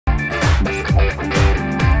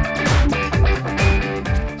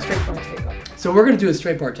So we're going to do a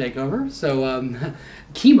straight bar takeover. So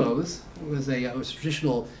Chemo's was a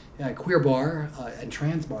traditional queer bar and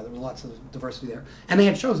trans bar. There was lots of diversity there, and they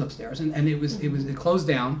had shows upstairs. And it closed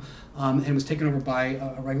down and was taken over by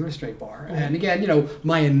a regular straight bar. Mm-hmm. And again, you know,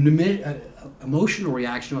 my emotional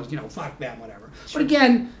reaction was, you know, fuck them, whatever. Sure. But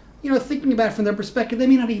again, you know, thinking about it from their perspective, they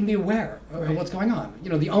may not even be aware of what's going on.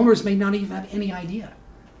 You know, the owners may not even have any idea.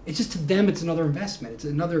 It's just to them, it's another investment.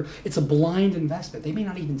 It's a blind investment. They may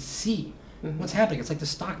not even see what's happening. It's like the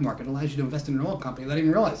stock market. It allows you to invest in an oil company without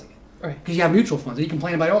even realizing it. Right. Because you have mutual funds and you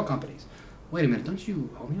complain about oil companies. Wait a minute, don't you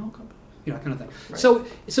own the oil company? You know, that kind of thing. Right. So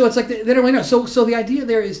it's like they don't really know. So the idea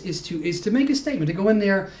there is to make a statement, to go in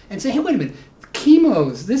there and say, hey, wait a minute,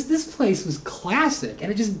 Chemo's, this place was classic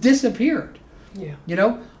and it just disappeared. Yeah. You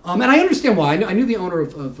know? And I understand why. I knew the owner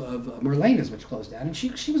of Marlena's, which closed down, and she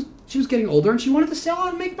was getting older, and she wanted to sell out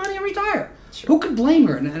and make money and retire. Sure. Who could blame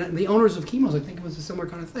her? And the owners of Chemo's, I think it was a similar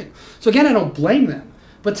kind of thing. So again, I don't blame them,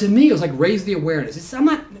 but to me, it was like raise the awareness. I'm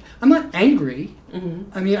not angry.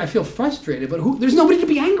 Mm-hmm. I mean, I feel frustrated, but there's nobody to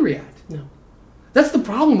be angry at. No. That's the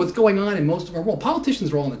problem with what's going on in most of our world.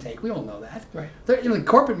 Politicians are all on the take. We all know that. Right. You know, the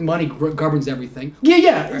corporate money governs everything.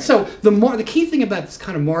 Yeah. Right. So the key thing about this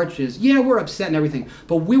kind of march is, yeah, we're upset and everything,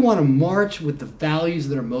 but we want to march with the values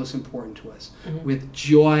that are most important to us, with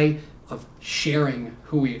joy of sharing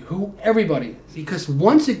who everybody is. Because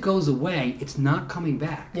once it goes away, it's not coming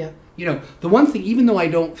back. Yeah. You know, the one thing, even though I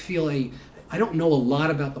don't know a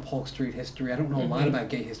lot about the Polk Street history, I don't know a lot about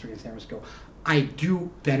gay history in San Francisco, I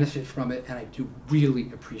do benefit from it, and I do really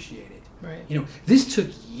appreciate it. Right. You know, this took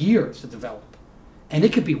years to develop, and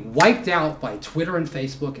it could be wiped out by Twitter and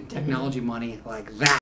Facebook and technology money like that.